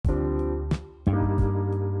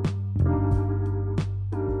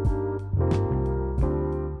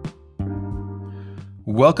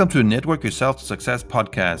Welcome to the Network Yourself to Success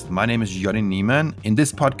podcast. My name is Johnny Niemann. In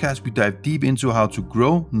this podcast, we dive deep into how to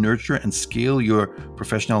grow, nurture, and scale your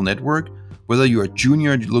professional network. Whether you're a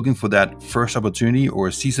junior looking for that first opportunity or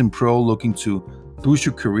a seasoned pro looking to boost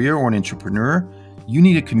your career or an entrepreneur, you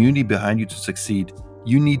need a community behind you to succeed.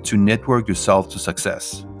 You need to network yourself to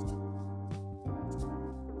success.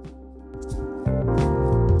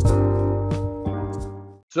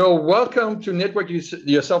 So welcome to Network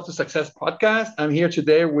Yourself to Success podcast. I'm here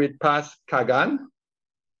today with Paz Kagan.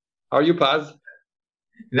 How are you, Paz?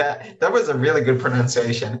 That was a really good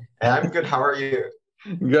pronunciation. I'm good. How are you?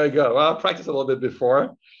 Good. Well, I practiced a little bit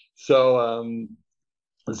before. So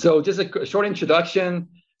just a short introduction.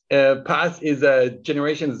 Paz is a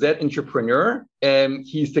Generation Z entrepreneur.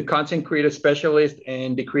 He's the content creator specialist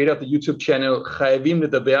and the creator of the YouTube channel Chayavim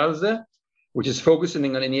Ledaber Al Ze, which is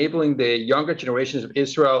focusing on enabling the younger generations of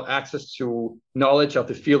Israel access to knowledge of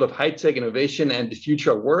the field of high-tech innovation and the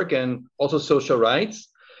future of work and also social rights.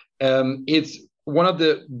 It's one of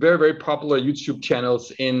the very, very popular YouTube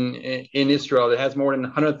channels in Israel that has more than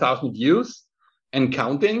 100,000 views and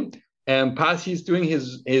counting. And Paz, he's doing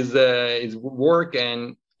his work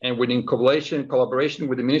and within collaboration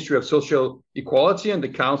with the Ministry of Social Equality and the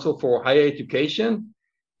Council for Higher Education.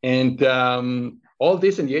 And all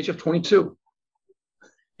this in the age of 22.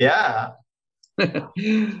 Yeah.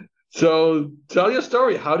 So tell your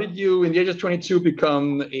story. How did you, in the age of 22,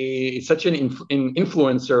 become such an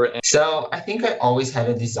influencer? So I think I always had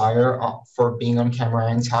a desire for being on camera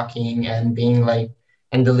and talking and being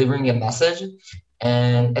and delivering a message.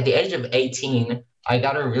 And at the age of 18, I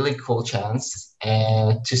got a really cool chance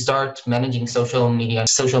to start managing social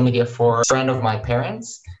media for a friend of my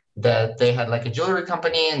parents, that they had a jewelry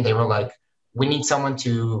company, and they were like, we need someone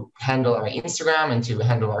to handle our Instagram and to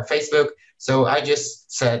handle our Facebook. So I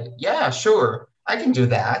just said, yeah, sure, I can do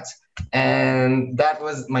that. And that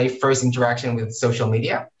was my first interaction with social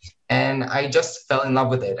media. And I just fell in love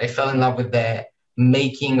with it. I fell in love with the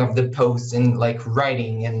making of the posts and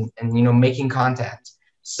writing and making content.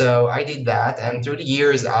 So I did that. And through the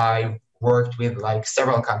years, I worked with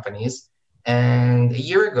several companies. And a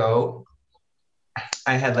year ago,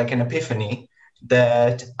 I had an epiphany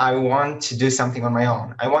that I want to do something on my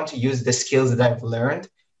own. I want to use the skills that I've learned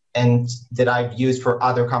and that I've used for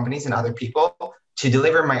other companies and other people to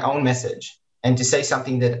deliver my own message and to say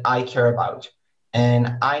something that I care about.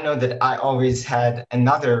 And I know that I always had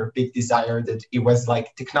another big desire, that it was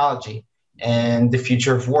technology and the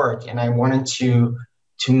future of work. And I wanted to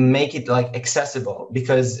make it accessible,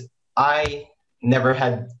 because I never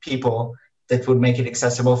had people that would make it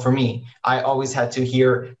accessible for me. I always had to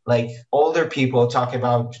hear older people talk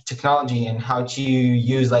about technology and how to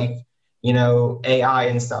use AI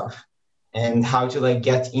and stuff, and how to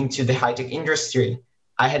get into the high-tech industry.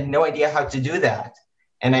 I had no idea how to do that.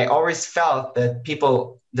 And I always felt that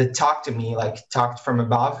people that talked to me talked from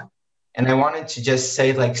above, and I wanted to just say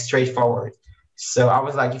it straightforward. So I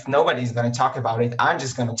was if nobody's going to talk about it, I'm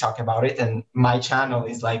just going to talk about it. And my channel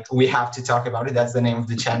is We Have to Talk About It. That's the name of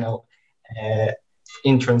the channel.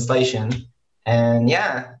 In translation. And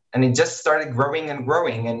it just started growing and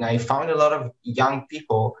growing, and I found a lot of young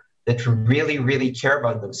people that really, really care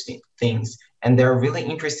about those things, and they're really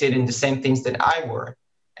interested in the same things that I were.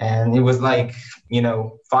 And it was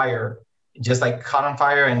fire, just caught on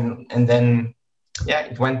fire, and then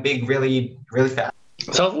it went big really, really fast.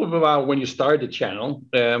 Tell us a little bit about when you started the channel.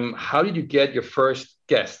 How did you get your first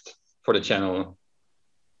guest for the channel?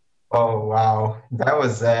 Oh, wow. That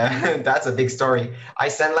was, that's a big story. I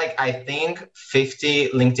sent I think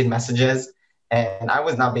 50 LinkedIn messages, and I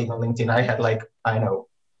was not big on LinkedIn. I had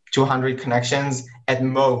 200 connections at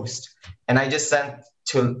most. And I just sent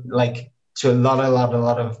to a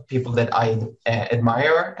lot of people that I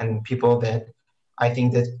admire, and people that I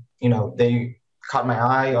think that, they caught my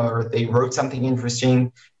eye or they wrote something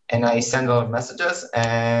interesting. And I sent a lot of messages,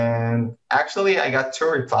 and actually I got 2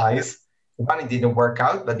 replies. One, it didn't work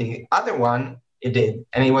out, but the other one, it did.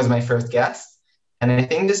 And it was my first guest. And I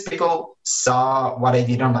think these people saw what I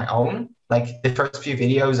did on my own. The first few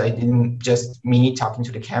videos, I didn't just me talking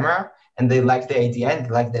to the camera, and they liked the idea and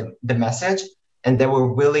liked the message. And they were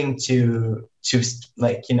willing to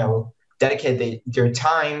dedicate their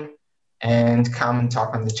time and come and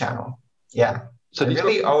talk on the channel. Yeah. So I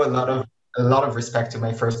really owe a lot of respect to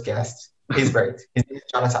my first guest. He's great. His name is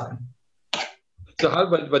Jonathan. So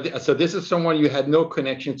so this is someone you had no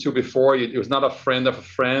connection to before. It was not a friend of a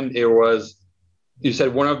friend. It was, you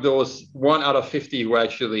said, one out of 50 who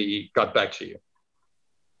actually got back to you.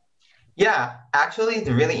 Yeah, actually,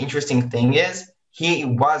 the really interesting thing is he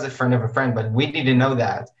was a friend of a friend, but we didn't know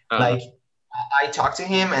that. I talked to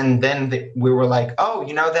him, and then we were like, "Oh,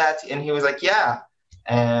 you know that?" And he was like, "Yeah."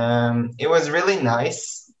 It was really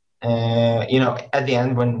nice. At the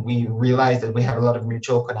end, when we realized that we have a lot of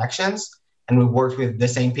mutual connections and we worked with the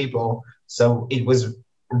same people, so it was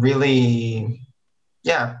really,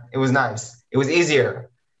 yeah, it was nice. It was easier,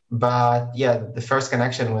 but yeah, the first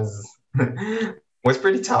connection was was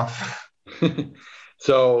pretty tough.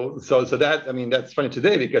 So that, I mean, that's funny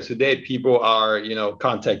today, because today people are,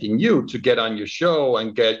 contacting you to get on your show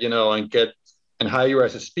and get, and hire you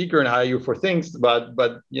as a speaker and hire you for things. But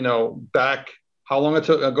back, how long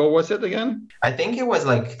ago was it again? I think it was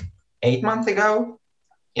like 8 months ago.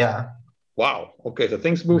 Yeah. Wow. Okay. So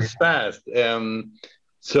things move fast.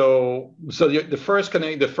 So the first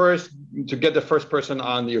to get the first person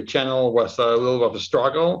on your channel was a little bit of a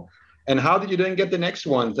struggle. And how did you then get the next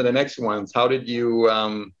ones and the next ones? How did you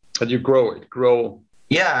grow?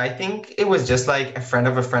 Yeah, I think it was just like a friend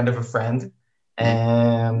of a friend of a friend.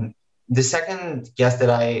 And the second guest that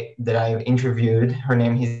I interviewed, her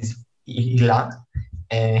name is Hila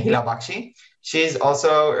Bakshi. She's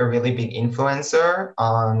also a really big influencer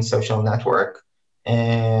on social network.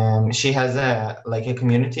 And she has a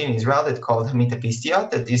community in Israel that's called Hamitapistiot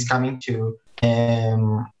that is coming to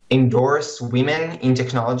endorse women in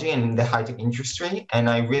technology and in the high-tech industry. And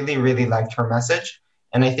I really, really liked her message.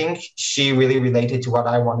 And I think she really related to what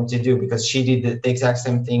I wanted to do, because she did the exact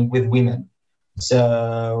same thing with women.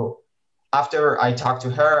 So after I talked to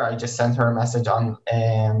her, I just sent her a message on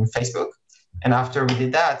Facebook. And after we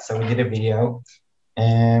did that, so we did a video,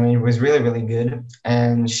 and it was really, really good.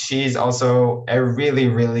 And she's also a really,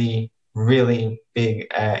 really, really big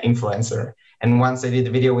influencer. And once I did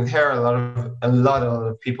the video with her, a lot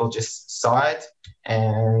of people just saw it,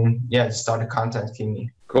 and yeah, just started contacting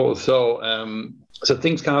me. Cool. So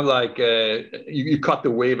things kind of like you caught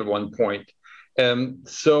the wave at one point.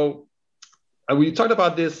 So we talked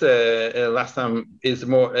about this last time. Is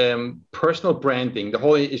more personal branding. The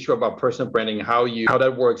whole issue about personal branding, how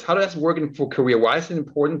that works. How does that work for career? Why is it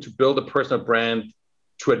important to build a personal brand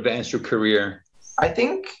to advance your career? I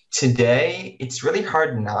think today it's really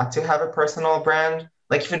hard not to have a personal brand.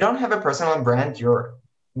 Like if you don't have a personal brand, you're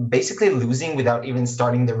basically losing without even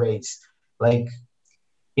starting the race. Like,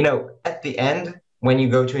 at the end, when you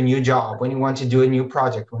go to a new job, when you want to do a new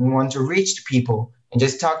project, when you want to reach people and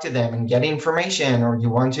just talk to them and get information, or you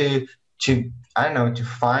want to I don't know, to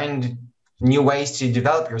find new ways to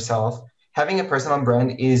develop yourself, having a personal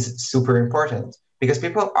brand is super important, because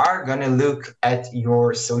people are going to look at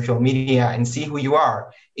your social media and see who you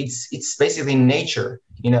are. It's basically nature.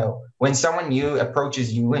 When someone new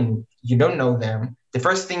approaches you and you don't know them, the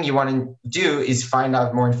first thing you want to do is find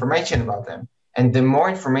out more information about them. And the more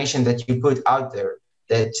information that you put out there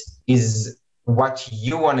that is what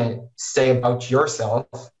you want to say about yourself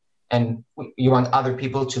and you want other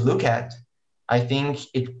people to look at, I think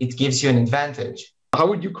it gives you an advantage. How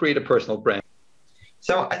would you create a personal brand?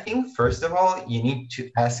 So I think, first of all, you need to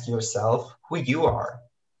ask yourself who you are.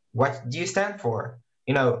 What do you stand for?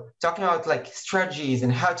 Talking about like strategies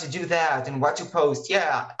and how to do that and what to post.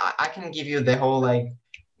 Yeah, I can give you the whole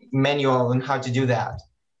manual on how to do that.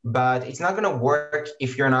 But it's not going to work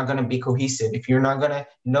if you're not going to be cohesive, if you're not going to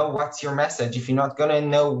know what's your message, if you're not going to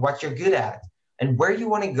know what you're good at and where you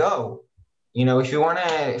want to go. If you want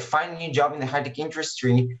to find a new job in the high-tech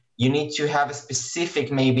industry, you need to have a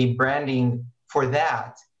specific maybe branding for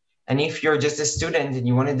that. And if you're just a student and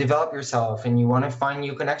you want to develop yourself and you want to find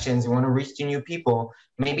new connections, you want to reach to new people,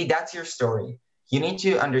 maybe that's your story. You need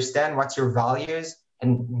to understand what's your values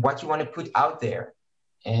and what you want to put out there.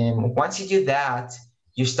 And once you do that,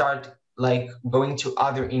 you start going to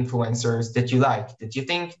other influencers that you like, that you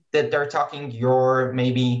think that they're talking your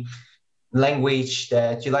maybe language,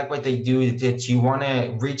 that you like what they do, that you want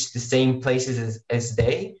to reach the same places as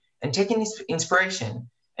they, and taking inspiration.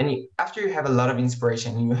 And after you have a lot of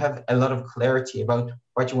inspiration and you have a lot of clarity about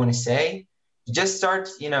what you want to say, you just start,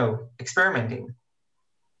 experimenting.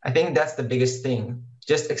 I think that's the biggest thing.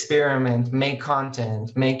 Just experiment, make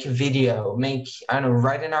content, make a video,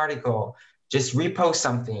 write an article, just repost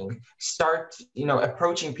something, start,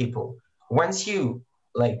 approaching people. Once you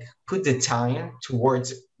put the time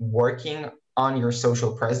towards working on your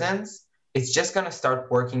social presence, it's just going to start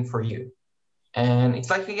working for you. And it's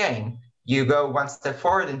like a game. You go one step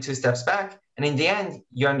forward and two steps back. And in the end,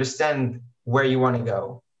 you understand where you want to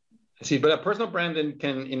go. See, but a personal brand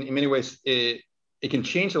can, in many ways, it can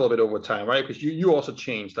change a little bit over time, right? Because you also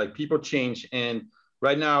change, people change. And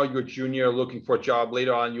right now you're a junior looking for a job.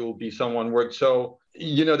 Later on, you'll be someone work. So,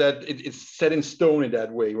 that it's set in stone in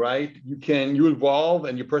that way, right? You evolve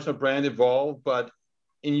and your personal brand evolve, but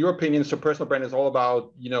in your opinion, so personal brand is all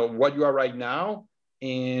about, what you are right now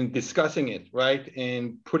and discussing it, right?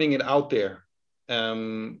 And putting it out there,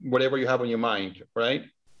 whatever you have on your mind, right?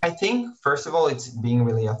 I think, first of all, it's being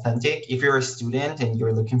really authentic. If you're a student and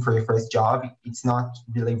you're looking for your first job, it's not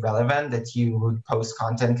really relevant that you would post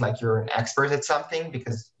content like you're an expert at something,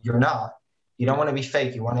 because you're not. You don't want to be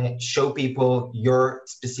fake. You want to show people your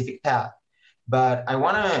specific path. But I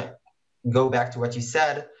want to go back to what you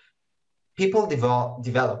said. People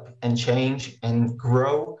develop and change and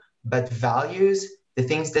grow, but values, the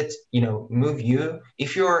things that move you,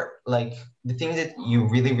 if you're like the things that you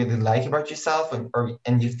really really like about yourself,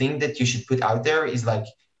 and you think that you should put out there, is like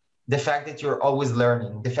the fact that you're always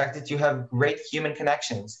learning, the fact that you have great human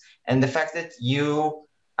connections, and the fact that you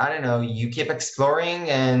keep exploring,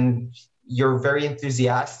 and you're very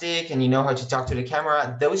enthusiastic, and you know how to talk to the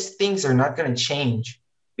camera. Those things are not going to change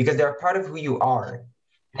because they're part of who you are.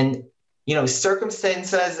 And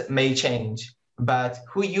circumstances may change, but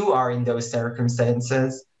who you are in those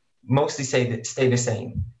circumstances mostly stay the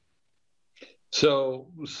same. So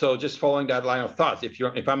just following that line of thoughts,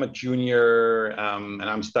 if I'm a junior and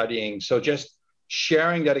I'm studying, so just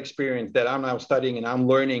sharing that experience that I'm now studying and I'm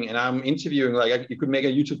learning and I'm interviewing, like you could make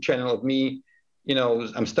a YouTube channel of me,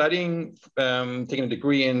 I'm studying, taking a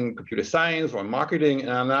degree in computer science or marketing,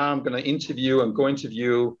 and now I'm going to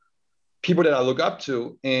interview people that I look up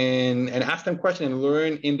to and ask them questions and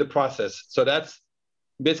learn in the process. So that's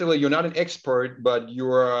basically, you're not an expert, but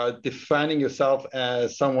you're defining yourself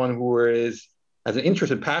as someone who has an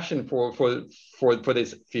interest and passion for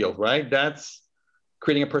this field, right? That's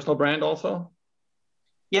creating a personal brand also.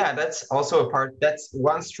 Yeah, that's also that's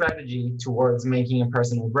one strategy towards making a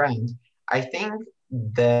personal brand. I think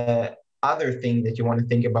the other thing that you want to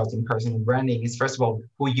think about in personal branding is, first of all,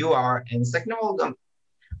 who you are, and second of all,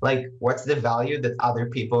 like what's the value that other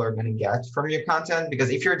people are going to get from your content. Because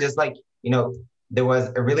if you're just like, there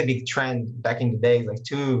was a really big trend back in the day, like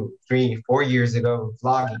 2, 3, 4 years ago,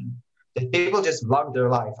 vlogging, that people just vlog their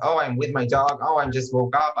life. Oh, I'm with my dog. Oh, I just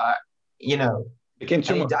woke up. It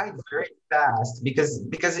died very fast because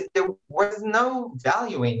there was no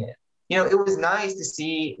value in it. It was nice to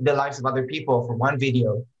see the lives of other people from one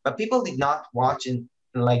video, but people did not watch in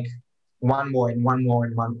like one more and one more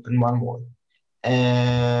and one more.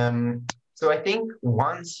 So I think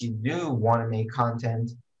once you do want to make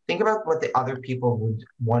content, think about what the other people would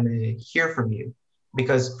want to hear from you.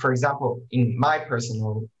 Because, for example, in my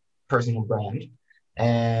personal brand,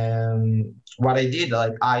 what I did,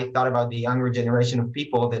 like I thought about the younger generation of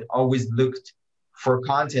people that always looked for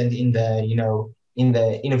content in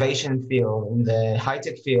the innovation field, in the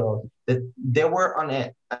high-tech field, that they were on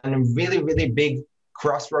a really, really big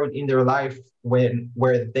crossroad in their life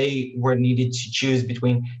where they were needed to choose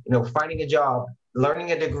between, finding a job,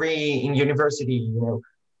 learning a degree in university,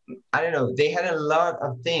 I don't know. They had a lot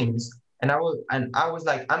of things, and I was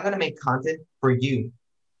like, I'm gonna make content for you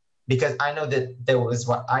because I know that there was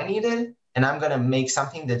what I needed, and I'm gonna make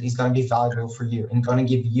something that is gonna be valuable for you and gonna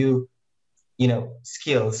give you,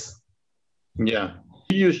 skills. Yeah.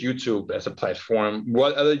 You use YouTube as a platform.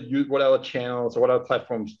 What other channels or what other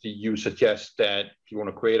platforms do you suggest that if you want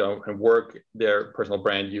to create and work their personal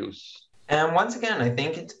brand, use? And once again, I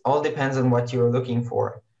think it all depends on what you're looking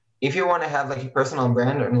for. If you want to have like a personal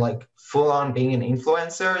brand and like full on being an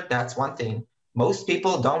influencer, that's one thing. Most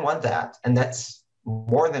people don't want that, and that's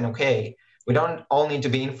more than okay. We don't all need to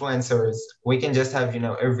be influencers. We can just have,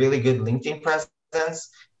 a really good LinkedIn presence,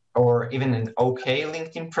 or even an okay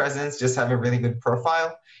LinkedIn presence, just have a really good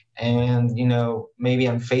profile, and maybe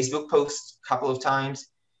on Facebook post a couple of times.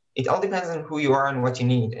 It all depends on who you are and what you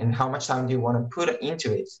need and how much time do you want to put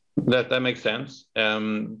into it. That makes sense.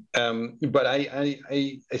 But I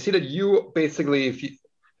see that you basically,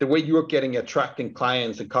 the way you're attracting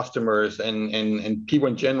clients and customers and people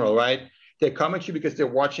in general, right? They come at you because they're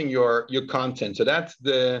watching your content. So that's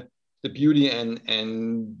the beauty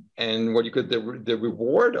and what you could the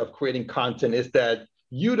reward of creating content is that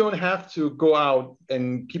you don't have to go out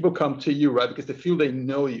and people come to you, right? Because they feel they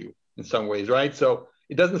know you in some ways, right? So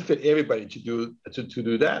it doesn't fit everybody to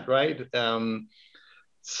do that, right?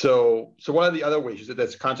 So what are the other ways? You said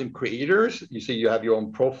that's content creators. You say you have your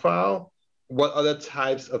own profile. What other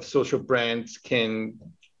types of social brands can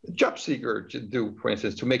a job seeker do, for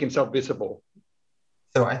instance, to make himself visible?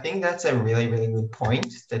 So I think that's a really, really good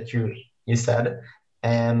point that you said.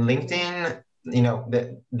 And LinkedIn,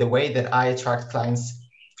 the way that I attract clients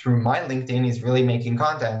through my LinkedIn is really making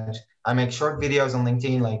content. I make short videos on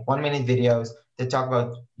LinkedIn, like 1-minute videos that talk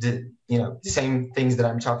about the same things that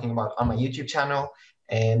I'm talking about on my YouTube channel,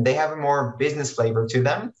 and they have a more business flavor to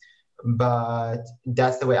them. But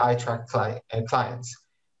that's the way I attract clients.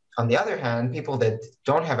 On the other hand, people that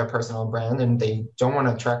don't have a personal brand and they don't want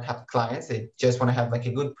to attract clients, they just want to have like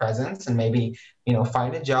a good presence and maybe,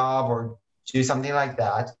 find a job or do something like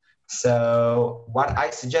that. So what I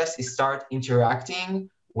suggest is start interacting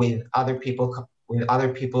with other people, with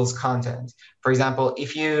other people's content. For example,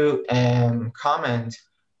 if you comment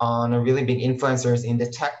on a really big influencers in the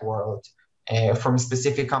tech world, from a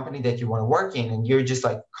specific company that you want to work in, and you're just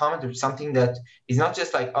like comment or something that is not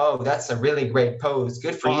just like, oh, that's a really great post,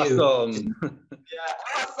 good for you. Awesome. Yeah,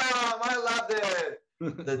 awesome, I loved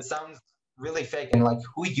it. That sounds really fake, and like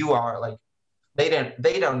who you are, like they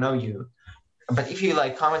don't know you. But if you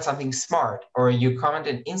like comment something smart or you comment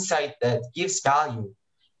an insight that gives value,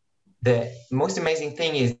 the most amazing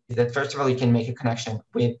thing is that first of all, you can make a connection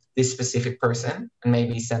with this specific person and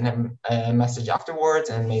maybe send him a message afterwards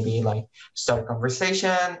and maybe like start a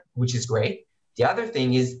conversation, which is great. The other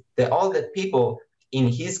thing is that all the people in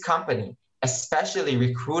his company, especially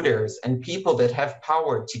recruiters and people that have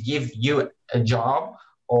power to give you a job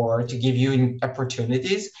or to give you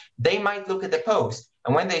opportunities, they might look at the post.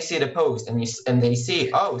 And when they see the post and they see,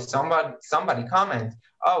 oh, somebody comment,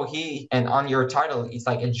 oh, and on your title, it's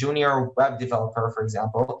like a junior web developer, for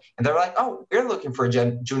example. And they're like, oh, we're looking for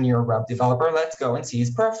a junior web developer. Let's go and see his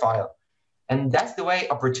profile. And that's the way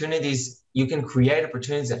you can create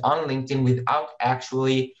opportunities on LinkedIn without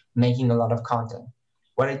actually making a lot of content.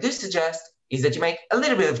 What I do suggest is that you make a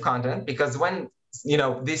little bit of content, because when,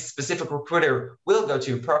 this specific recruiter will go to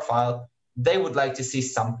your profile, they would like to see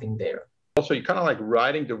something there. Also, you're kind of like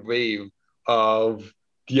riding the wave of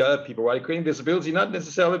the other people, right? Creating visibility, not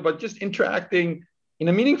necessarily, but just interacting in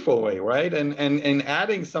a meaningful way, right? And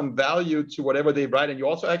adding some value to whatever they write. And you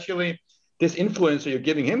also actually, this influencer, you're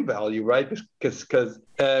giving him value, right? Because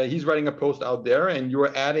he's writing a post out there and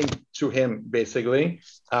you're adding to him, basically.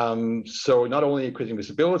 So not only increasing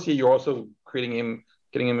visibility, you're also getting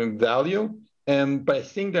him value. But I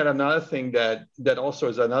think that another thing that also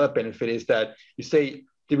is another benefit is that you say,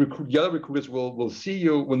 the other recruiters will see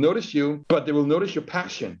you, will notice you, but they will notice your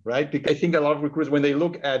passion, right? Because I think a lot of recruiters, when they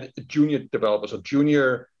look at junior developers or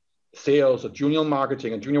junior sales or junior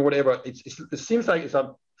marketing or junior whatever, it seems like it's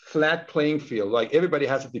a flat playing field. Like everybody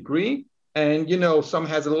has a degree and, some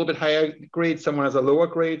has a little bit higher grade, someone has a lower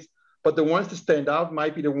grade, but the ones that stand out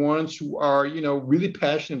might be the ones who are, really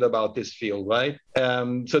passionate about this field, right?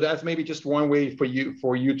 So that's maybe just one way for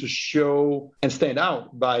you to show and stand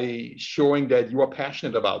out by showing that you are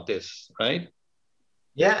passionate about this, right?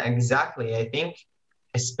 Yeah, exactly. I think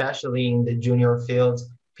especially in the junior fields,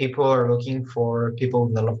 people are looking for people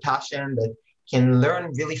with a lot of passion that can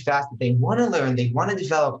learn really fast. They want to learn, they want to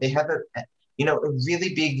develop, they have a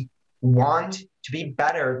really big want to be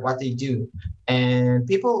better at what they do. And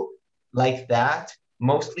people like that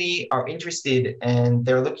mostly are interested and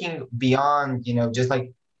they're looking beyond, just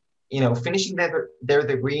like, finishing their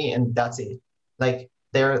degree and that's it. Like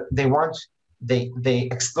they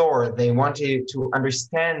explore, they want to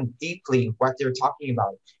understand deeply what they're talking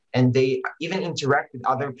about, and they even interact with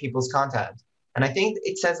other people's content. And I think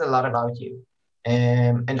it says a lot about you.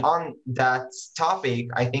 And on that topic,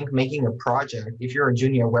 I think making a project, if you're a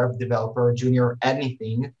junior web developer, junior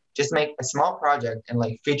anything, just make a small project and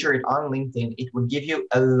like feature it on LinkedIn. It would give you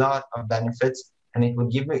a lot of benefits, and it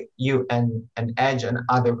would give you an edge on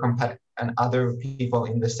other people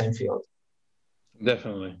in the same field.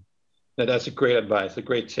 Definitely. That's a great advice, a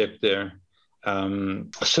great tip there.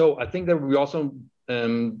 So I think that we also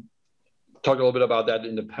talked a little bit about that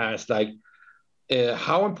in the past, like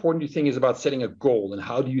how important do you think is about setting a goal, and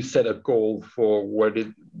how do you set a goal for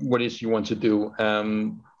what is you want to do?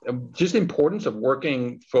 Just the importance of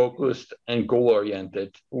working focused and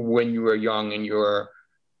goal-oriented when you are young and you're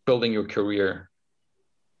building your career.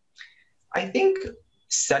 I think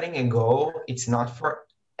setting a goal, it's not for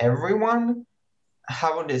everyone.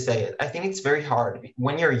 How would I say it? I think it's very hard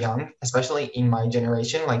when you're young, especially in my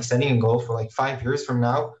generation, like setting a goal for like 5 years from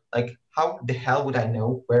now, like how the hell would I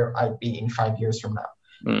know where I'd be in 5 years from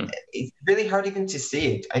now? It's really hard even to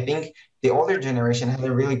see it. I think the older generation had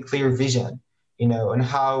a really clear vision, and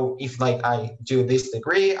how if like I do this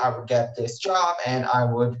degree, I would get this job and I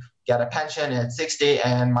would get a pension at 60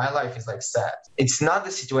 and my life is like set. It's not the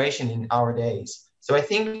situation in our days. So I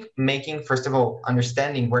think making, first of all,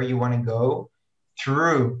 understanding where you want to go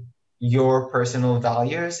through your personal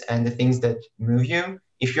values and the things that move you.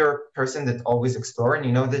 If you're a person that always explores and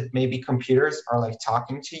you know that maybe computers are like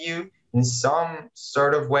talking to you in some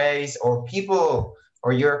sort of ways, or people,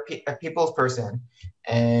 or you're a people's person,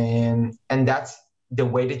 and that's the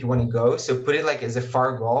way that you want to go. So put it like as a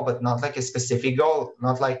far goal, but not like a specific goal,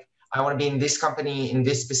 not like I want to be in this company in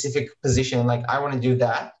this specific position, like I want to do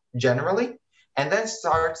that generally, and then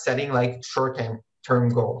start setting like short term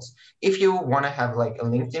goals. If you want to have like a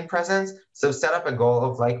LinkedIn presence, so set up a goal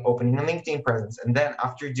of like opening a LinkedIn presence. And then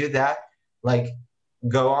after you do that, like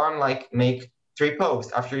go on, like make 3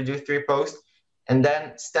 posts. After you do 3 posts, and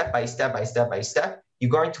then step by step by step by step,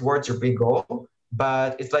 you're going towards your big goal,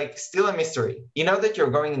 but it's like still a mystery. You know that you're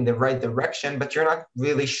going in the right direction, but you're not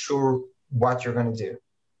really sure what you're going to do.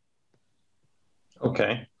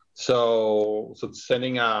 Okay. So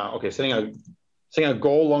setting a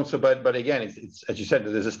goal along, so but again, it's as you said,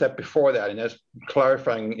 there's a step before that, and that's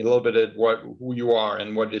clarifying a little bit at who you are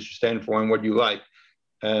and what it should stand for and what you like.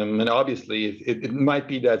 And obviously, it might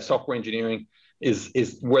be that software engineering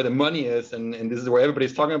is where the money is, and this is where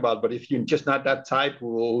everybody's talking about. But if you're just not that type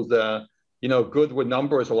who's good with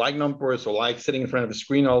numbers or like sitting in front of a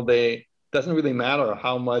screen all day, doesn't really matter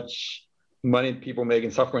how much money people make in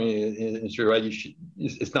software industry, right?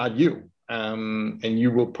 It's not you, and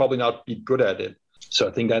you will probably not be good at it. So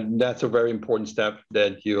I think that's a very important step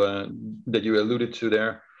that you alluded to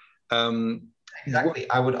there. Exactly.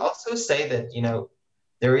 I would also say that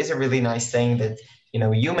there is a really nice saying that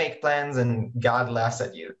you make plans and God laughs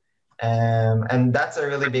at you, and that's a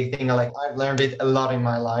really big thing. Like I've learned it a lot in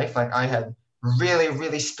my life. Like I had really,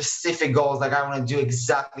 really specific goals. Like I want to do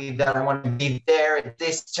exactly that. I want to be there at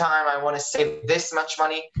this time. I want to save this much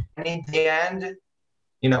money. And in the end,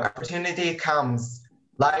 opportunity comes,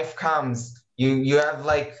 life comes. You have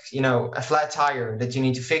like, a flat tire that you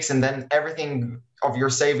need to fix, and then everything of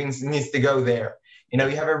your savings needs to go there. You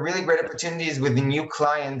have a really great opportunities with a new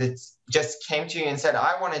client that just came to you and said,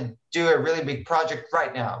 I want to do a really big project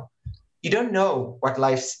right now. You don't know what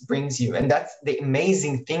life brings you. And that's the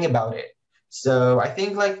amazing thing about it. So I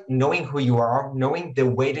think like knowing who you are, knowing the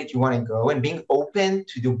way that you want to go, and being open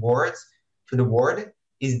to the word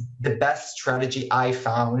is the best strategy I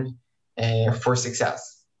found for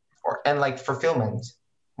success and like fulfillment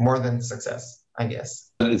more than success, I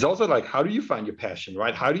guess. It's also like, how do you find your passion,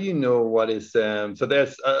 right? How do you know what is so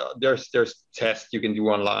there's tests you can do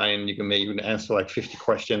online. You can answer like 50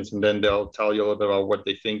 questions, and then they'll tell you a little bit about what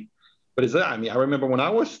they think. But I remember when I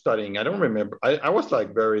was studying, I was like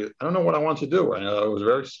I don't know what I want to do. I was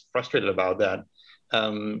very frustrated about that.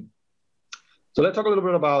 So let's talk a little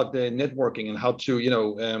bit about the networking and how to,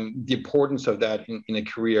 the importance of that in a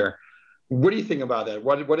career. What do you think about that?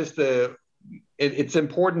 What is it's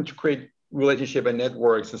important to create relationship and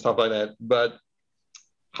networks and stuff like that, but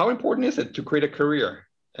how important is it to create a career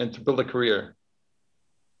and to build a career?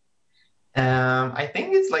 I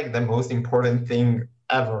think it's like the most important thing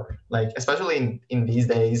ever, like especially in these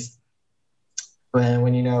days when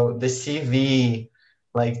the CV,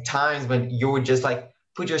 like times when you would just like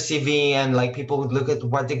put your CV and like people would look at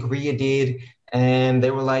what degree you did, and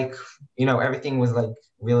they were like, everything was like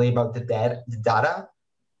really about the data.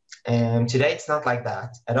 And today it's not like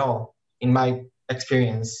that at all, in my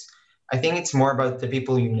experience. I think it's more about the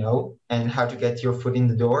people you know and how to get your foot in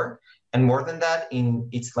the door. And more than that,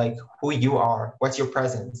 it's like who you are, what's your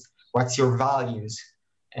presence, what's your values.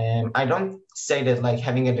 I don't say that like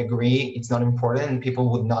having a degree, it's not important and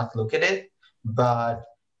people would not look at it. But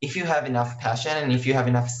if you have enough passion and if you have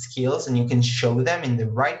enough skills and you can show them in the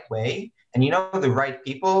right way and the right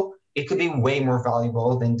people, it could be way more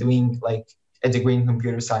valuable than doing like a degree in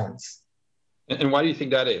computer science. And why do you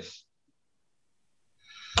think that is?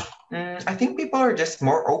 I think people are just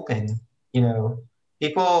more open.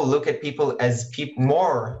 People look at people as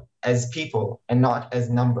more as people and not as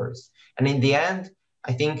numbers. And in the end,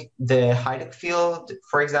 I think the high-tech field,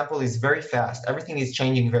 for example, is very fast. Everything is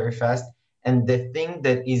changing very fast. And the thing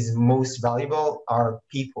that is most valuable are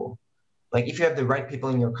people. Like if you have the right people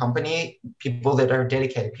in your company, people that are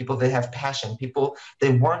dedicated, people that have passion, people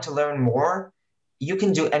that want to learn more, you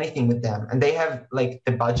can do anything with them. And they have like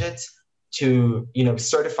the budget to,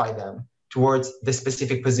 certify them towards the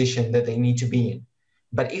specific position that they need to be in.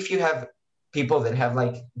 But if you have people that have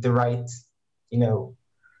like the right,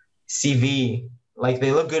 CV, like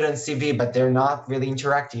they look good on CV, but they're not really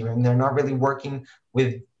interactive and they're not really working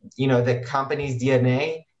with, the company's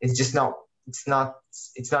DNA, it's not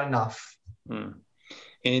enough.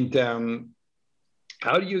 And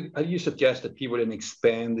how do you suggest that people then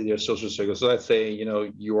expand their social circle? So let's say,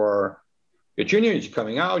 you're junior, you're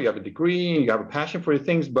coming out, you have a degree, you have a passion for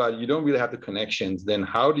things, but you don't really have the connections. Then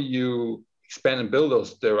how do you expand and build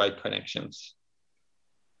the right connections?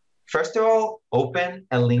 First of all, open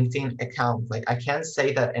a LinkedIn account. Like I can't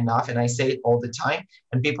say that enough, and I say it all the time.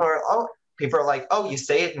 And people are like, oh, you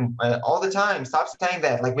say it all the time. Stop saying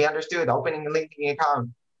that. Like we understood opening a LinkedIn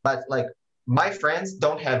account, but like my friends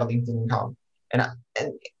don't have a LinkedIn account, and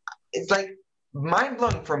it's like mind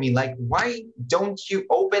blowing for me. Like why don't you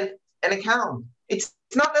open an account. It's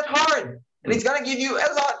not that hard. And it's gonna give you a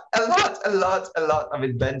lot of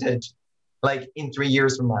advantage, like in 3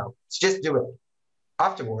 years from now. So just do it.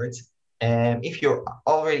 Afterwards, and if you're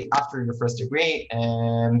already after your first degree,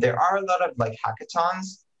 and there are a lot of like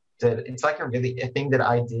hackathons that it's like a thing that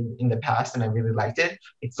I did in the past and I really liked it.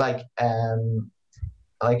 It's like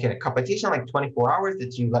a competition, like 24 hours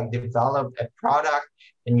that you like develop a product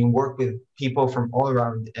and you work with people from all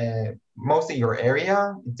around, mostly your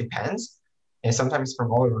area, it depends, and sometimes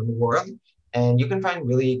from all around the world. And you can find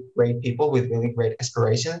really great people with really great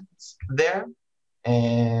aspirations there.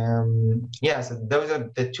 And yeah, so those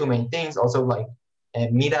are the two main things. Also, like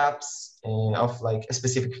meetups of like a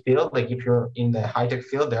specific field. Like if you're in the high tech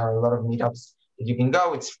field, there are a lot of meetups that you can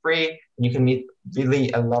go. It's free, and you can meet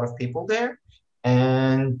really a lot of people there.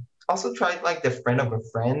 And also try like the friend of a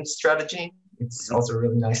friend strategy. It's also a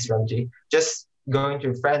really nice strategy. Just going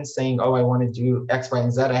to friends saying, "Oh, I want to do X, Y,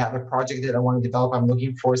 and Z. I have a project that I want to develop. I'm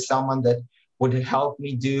looking for someone that would help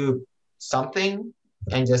me do something,"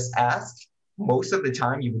 and just ask. Most of the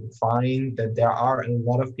time you will find that there are a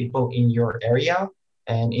lot of people in your area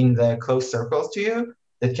and in the close circles to you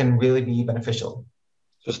that can really be beneficial.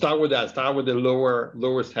 So start with that. Start with the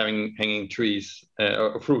lowest hanging trees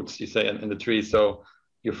or fruits, you say, in the trees. So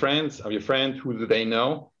your friends, who do they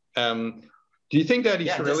know? Do you think that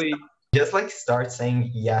it's really just like start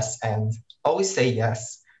saying yes and always say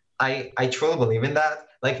yes. I truly believe in that.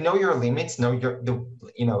 Like know your limits, know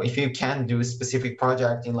if you can do a specific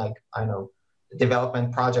project in like I know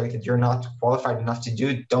development project that you're not qualified enough to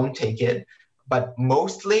do, don't take it. But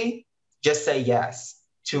mostly just say yes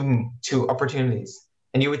to opportunities.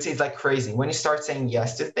 And you would see it's like crazy. When you start saying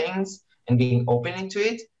yes to things and being open into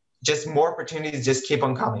it, just more opportunities just keep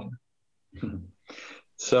on coming.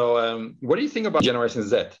 So what do you think about Generation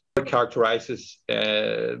Z? What characterizes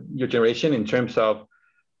your generation in terms of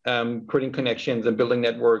creating connections and building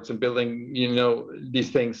networks and building, these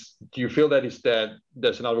things? Do you feel that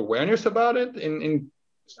there's a lot of awareness about it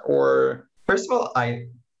or? First of all,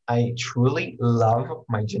 I truly love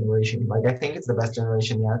my generation. Like, I think it's the best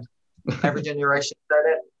generation yet. Every generation said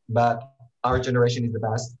it, but our generation is the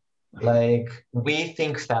best. Like, we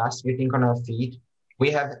think fast, we think on our feet. We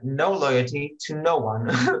have no loyalty to no one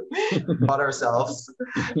but ourselves,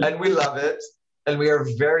 and we love it. And we are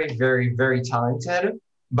very, very, very talented.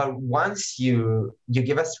 But once you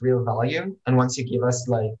give us real value, and once you give us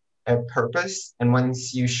like a purpose, and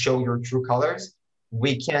once you show your true colors,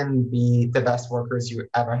 we can be the best workers you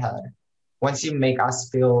ever had. Once you make us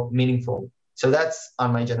feel meaningful. So that's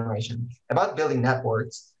on my generation. About building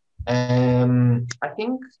networks, I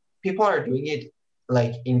think people are doing it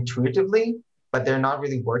like intuitively, but they're not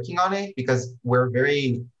really working on it because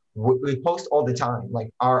we post all the time. Like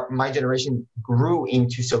my generation grew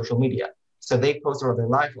into social media. So they post about their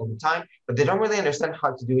life all the time, but they don't really understand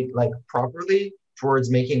how to do it like properly towards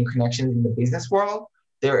making connections in the business world.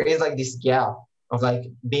 There is like this gap of like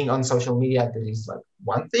being on social media that is like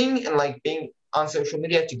one thing, and like being on social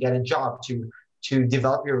media to get a job, to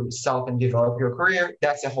develop yourself and develop your career,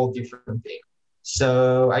 that's a whole different thing.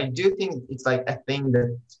 So I do think it's like a thing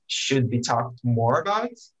that should be talked more about,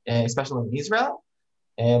 especially in Israel.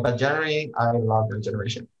 But generally, I love the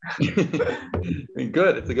generation.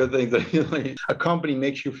 Good. It's a good thing that a company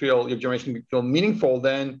makes your generation feel meaningful,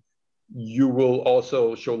 then you will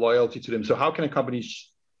also show loyalty to them. So how can a company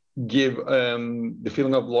give the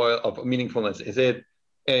feeling of meaningfulness? Is it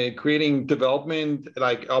creating development,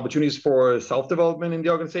 like opportunities for self-development in the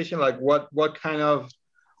organization? Like what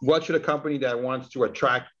should a company that wants to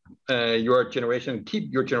attract your generation,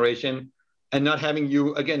 keep your generation, and not having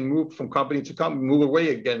you again move from company to company, move away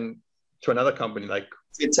again to another company? Like,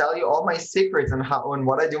 to tell you all my secrets and how and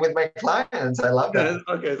what I do with my clients. I love that.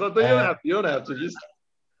 Okay, so you don't have to just.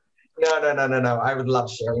 No. I would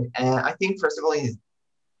love sharing. And I think first of all is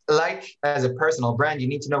like as a personal brand, you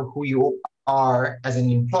need to know who you are as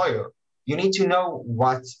an employer. You need to know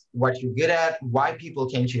what you're good at, why people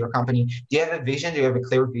came to your company. Do you have a vision? Do you have a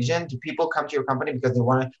clear vision? Do people come to your company because they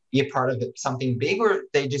want to be a part of something big, or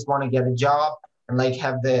they just want to get a job and like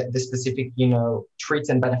have the specific, treats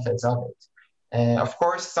and benefits of it? Of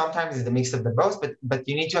course, sometimes it's a mix of the both, but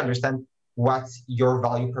you need to understand what's your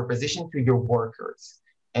value proposition to your workers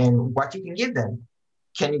and what you can give them.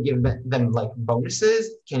 Can you give them like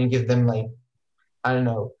bonuses? Can you give them like, I don't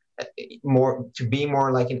know, more to be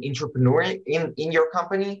more like an entrepreneur in your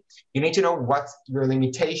company? You need to know what's your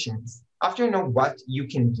limitations. After you know what you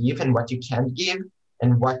can give and what you can't give,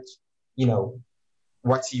 and what's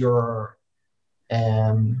your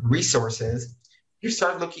resources, you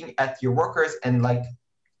start looking at your workers and like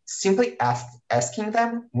simply asking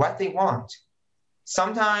them what they want.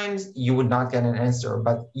 sometimes you would not get an answer,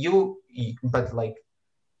 but like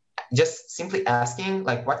just simply asking,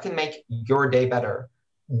 like, what can make your day better?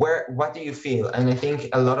 What do you feel? And I think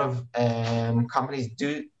a lot of companies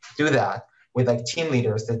do that with like team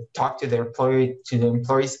leaders that talk to the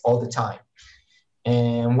employees all the time.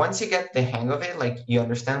 And once you get the hang of it, like you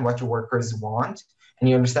understand what your workers want and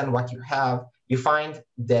you understand what you have, you find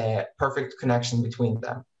the perfect connection between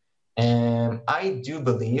them. And I do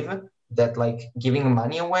believe that like giving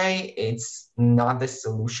money away, it's not the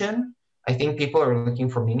solution. I think people are looking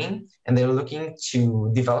for meaning and they're looking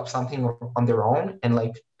to develop something on their own and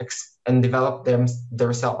like and develop them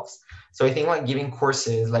themselves. So I think like giving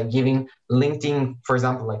courses, like giving LinkedIn, for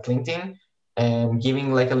example, like LinkedIn, and giving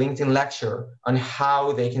like a LinkedIn lecture on how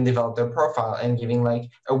they can develop their profile and giving like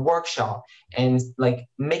a workshop and like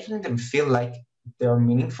making them feel like they're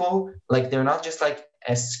meaningful, like they're not just like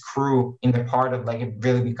a screw in the part of like a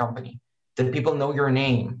really big company, that people know your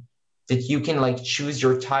name, that you can like choose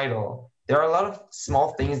your title. There are a lot of small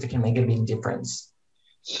things that can make a big difference.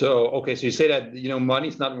 So, okay, so you say that, money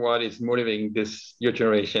is not what is motivating your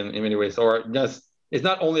generation in many ways, or just it's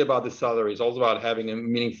not only about the salary; it's also about having a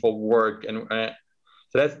meaningful work. And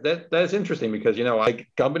so that's interesting because like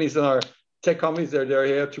companies are tech companies, they're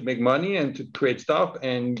here to make money and to create stuff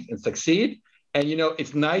and succeed. And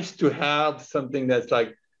it's nice to have something that's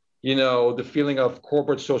like the feeling of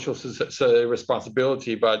corporate social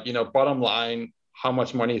responsibility. But bottom line, how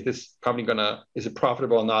much money is this company is it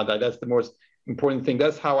profitable or not? That's the most important thing.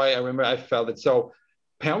 That's how I remember I felt it. So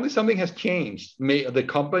apparently something has changed. The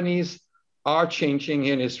companies are changing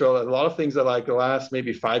here in Israel. A lot of things are like the last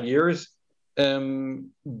maybe 5 years,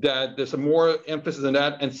 that there's a more emphasis on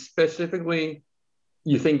that. And specifically,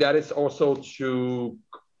 you think that is also to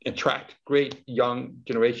attract great young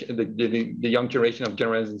generation, the young generation of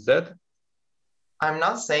Generation Z? I'm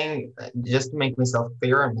not saying, just to make myself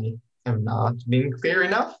clear, I'm not being clear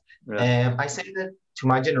enough. Yeah. I say that to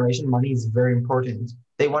my generation, money is very important.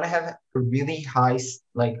 They want to have a really high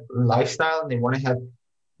like lifestyle. They want to have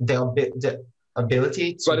the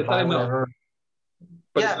ability to buy whatever.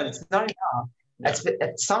 But it's not enough. Yeah.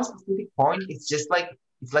 At some specific point, it's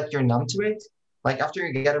like you're numb to it. Like after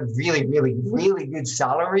you get a really, really, really good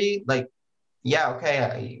salary, like, yeah, okay,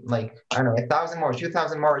 I don't know, 1,000 more,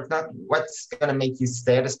 2,000 more. It's not what's gonna make you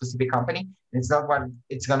stay at a specific company. It's not what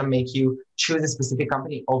it's gonna make you choose a specific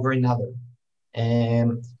company over another.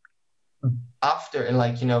 And after,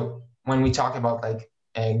 when we talk about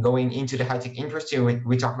going into the high-tech industry,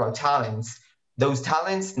 we talk about talents. Those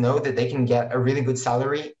talents know that they can get a really good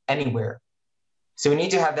salary anywhere. So we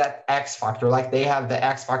need to have that X factor, like they have the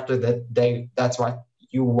X factor that's what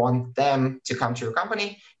you want them to come to your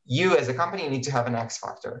company. You as a company need to have an X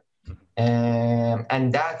factor.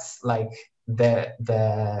 And that's like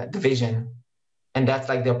the vision. And that's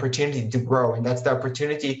like the opportunity to grow. And that's the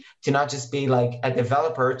opportunity to not just be like a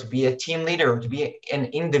developer, to be a team leader, to be an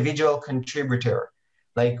individual contributor.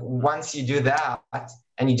 Like once you do that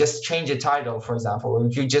and you just change a title, for example, or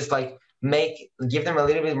you just like give them a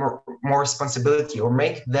little bit more responsibility, or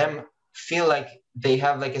make them feel like they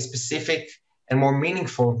have like a specific and more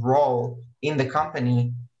meaningful role in the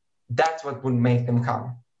company, that's what would make them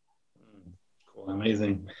come. Cool,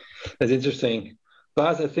 amazing. That's interesting.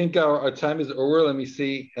 Bas, I think our time is over. Let me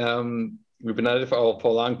see. We've been at it for a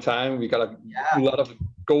long time. We got a lot of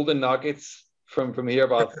golden nuggets from here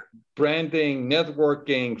about branding,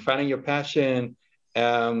 networking, finding your passion,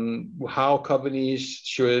 how companies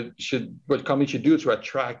what companies should do to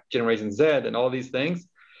attract Generation Z and all these things.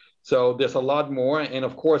 So there's a lot more. And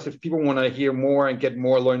of course, if people want to hear more and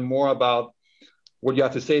learn more about what you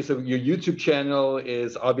have to say, so your YouTube channel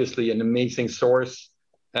is obviously an amazing source.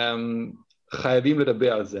 חייבים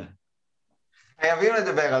לדבר על זה. חייבים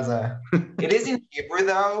לדבר על זה. It is in Hebrew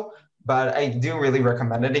though, but I do really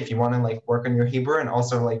recommend it if you want to like work on your Hebrew and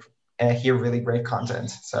also like hear really great content.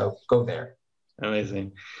 So go there.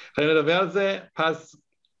 Amazing. חייבים לדבר על זה. פז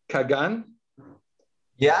קגן.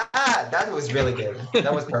 Yeah, that was really good.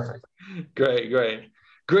 That was perfect.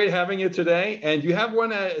 Great having you today. And you have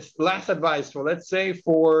one last advice for, let's say,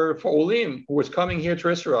 for Olim who is coming here to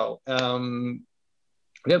Israel.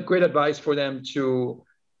 We have great advice for them to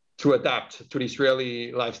adapt to the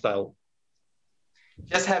Israeli lifestyle.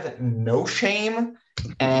 Just have no shame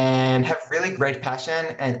and have really great passion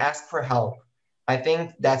and ask for help. I think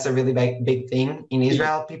that's a really big thing in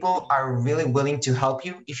Israel. People are really willing to help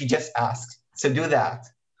you if you just ask. So do that.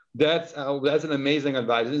 That's an amazing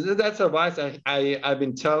advice. That's advice I've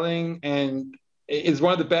been telling, and it's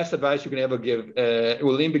one of the best advice you can ever give,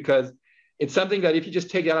 Olim, because it's something that if you just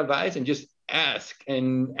take that advice and just ask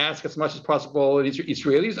and ask as much as possible.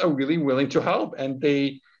 Israelis are really willing to help, and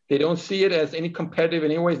they don't see it as any competitive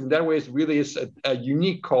in any ways. In that way, it really is a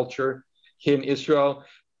unique culture here in Israel.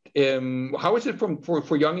 How is it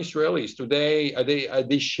for young Israelis? Are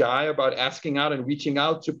they shy about asking out and reaching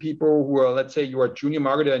out to people who are, let's say, you are a junior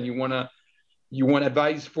marketer and you want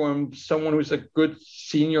advice from someone who's a good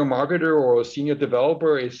senior marketer or a senior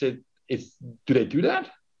developer? Do they do that?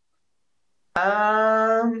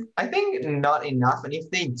 I think not enough. And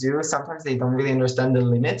if they do, sometimes they don't really understand the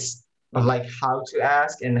limits of like how to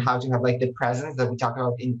ask and how to have like the presence that we talked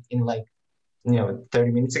about in like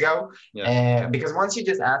 30 minutes ago. Yeah. Because once you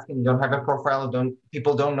just ask and you don't have a profile,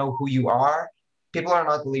 people don't know who you are, people are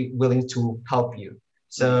not really willing to help you.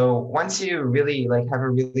 So once you really like have a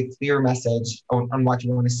really clear message on what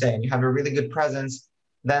you want to say and you have a really good presence,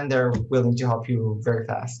 then they're willing to help you very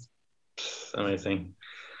fast. Amazing.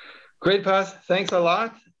 Great, Paz. Thanks a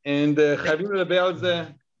lot. And Javier Rebel is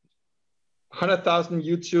 100,000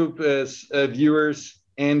 YouTube viewers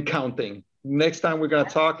and counting. Next time we're going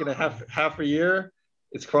to talk in half a year,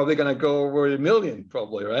 it's probably going to go over 1 million,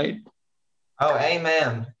 probably, right? Oh,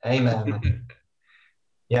 amen. Amen.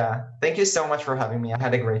 Yeah. Thank you so much for having me. I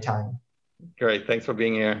had a great time. Great. Thanks for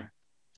being here.